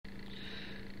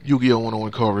Yu-Gi-Oh!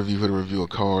 101 card review for the review a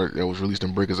card that was released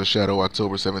in Breakers of Shadow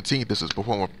October 17th. This is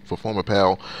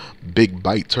Performapal Big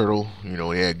Bite Turtle. You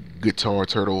know, they had Guitar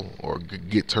Turtle or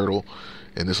Git Turtle,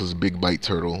 and this is Big Bite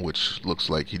Turtle, which looks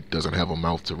like he doesn't have a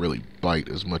mouth to really bite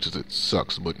as much as it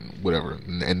sucks, but whatever.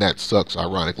 And that sucks,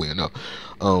 ironically enough.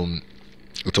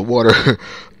 It's a water.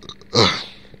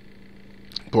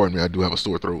 Pardon me, I do have a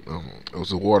sore throat. It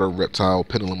was a water reptile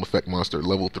pendulum effect monster,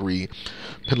 level 3,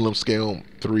 pendulum scale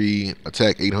 3,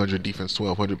 attack 800, defense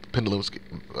 1200. Pendulum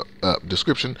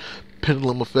description: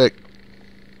 pendulum effect.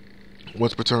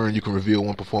 Once per turn, you can reveal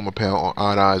one Performapal or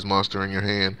Odd Eyes monster in your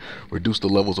hand. Reduce the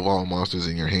levels of all monsters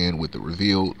in your hand with the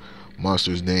revealed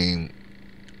monster's name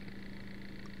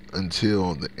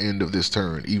until the end of this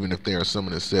turn, even if they are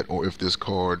summoned as set or if this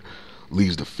card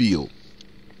leaves the field.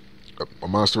 A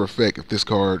monster effect: if this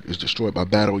card is destroyed by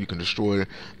battle, you can destroy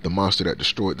the monster that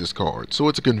destroyed this card. So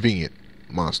it's a convenient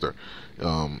monster.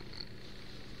 I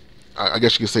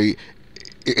guess you could say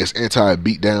it's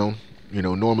anti-beatdown. You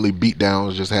know, normally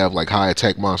beatdowns just have like high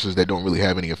attack monsters that don't really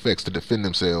have any effects to defend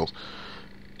themselves,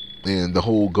 and the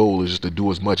whole goal is just to do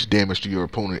as much damage to your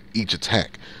opponent each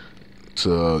attack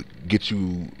to get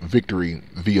you victory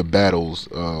via battles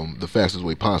the fastest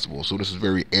way possible. So this is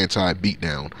very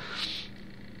anti-beatdown.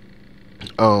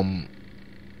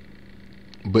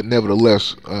 But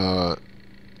nevertheless,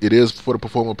 it is for the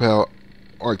Performapal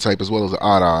archetype as well as the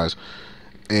Odd Eyes,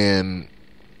 and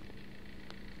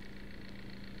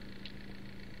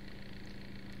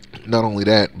not only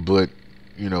that, but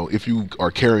you know, if you are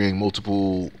carrying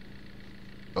multiple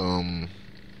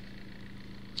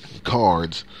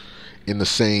cards in the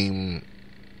same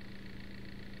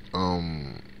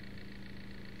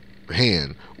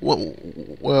hand,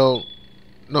 well,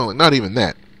 no, not even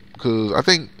that, because I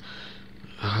think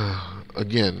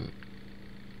again,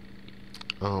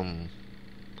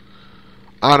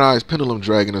 Odd Eyes Pendulum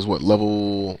Dragon is what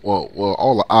level? Well,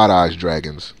 all the Odd Eyes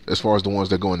dragons, as far as the ones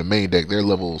that go in the main deck, they're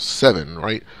level 7,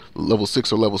 right? Level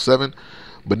 6 or level 7.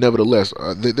 But nevertheless,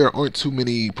 there aren't too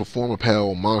many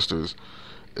Performapal monsters,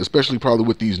 especially probably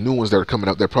with these new ones that are coming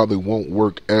out, that probably won't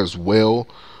work as well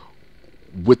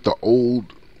with the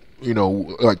old, you know,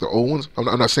 like the old ones.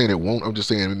 I'm not saying it won't. I'm just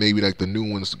saying maybe like the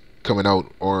new ones coming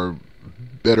out are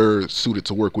better suited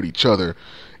to work with each other,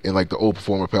 and like the old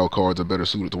Performapal cards are better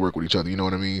suited to work with each other. You know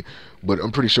what I mean? But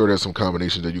I'm pretty sure there's some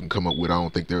combinations that you can come up with. I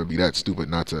don't think they would be that stupid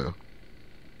not to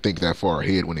think that far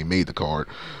ahead when they made the card.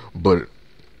 But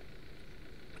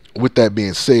with that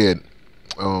being said,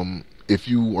 if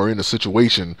you are in a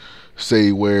situation,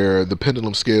 say, where the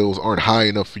pendulum scales aren't high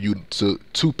enough for you to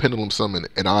pendulum summon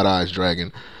an Odd Eyes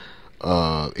dragon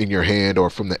in your hand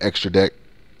or from the extra deck,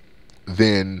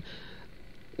 then,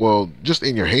 well, just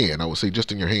in your hand, I would say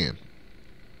just in your hand,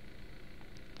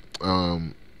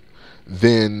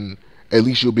 then at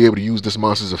least you'll be able to use this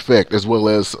monster's effect as well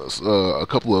as a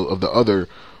couple of the other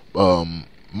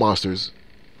monsters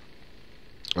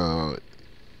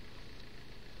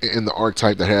in the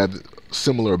archetype that have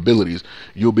similar abilities.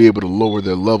 You'll be able to lower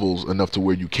their levels enough to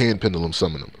where you can pendulum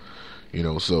summon them. You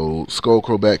know, so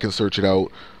Skullcrobat can search it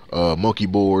out. Monkey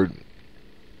Board.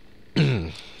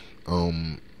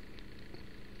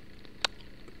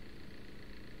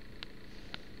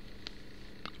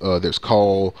 There's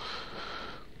Call,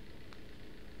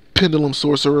 Pendulum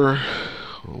Sorcerer.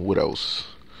 What else?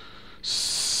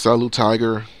 Salute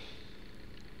Tiger.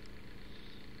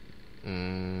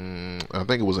 I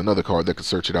think it was another card that could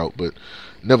search it out, but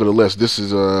nevertheless, this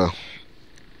is a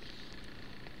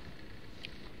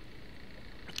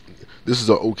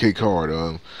okay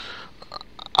card.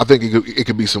 I think it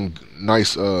could be some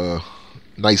nice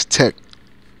nice tech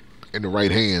in the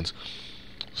right hands.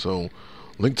 So,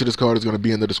 link to this card is going to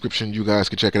be in the description. You guys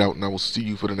can check it out, and I will see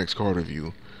you for the next card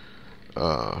review.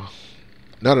 Now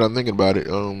that I'm thinking about it,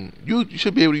 you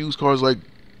should be able to use cards like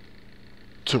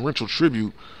Torrential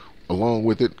Tribute along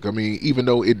with it. I mean, even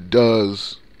though it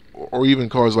does, or even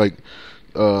cards like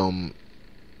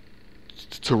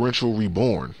Torrential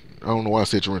Reborn. I don't know why I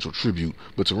said Torrential Tribute,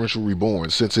 but Torrential Reborn,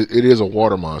 since it is a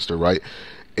water monster, right?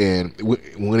 And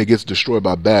when it gets destroyed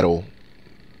by battle,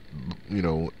 you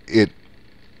know, it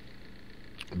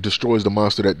destroys the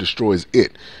monster that destroys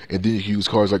it, and then you can use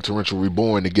cards like Torrential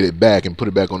Reborn to get it back and put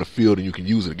it back on the field, and you can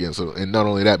use it again. So, and not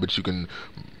only that, but you can,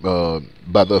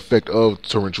 by the effect of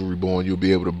Torrential Reborn, you'll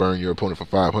be able to burn your opponent for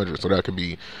 500. So that could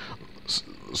be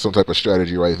some type of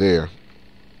strategy right there.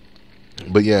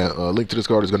 But yeah, link to this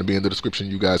card is going to be in the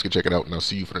description. You guys can check it out, and I'll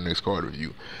see you for the next card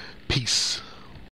review. Peace.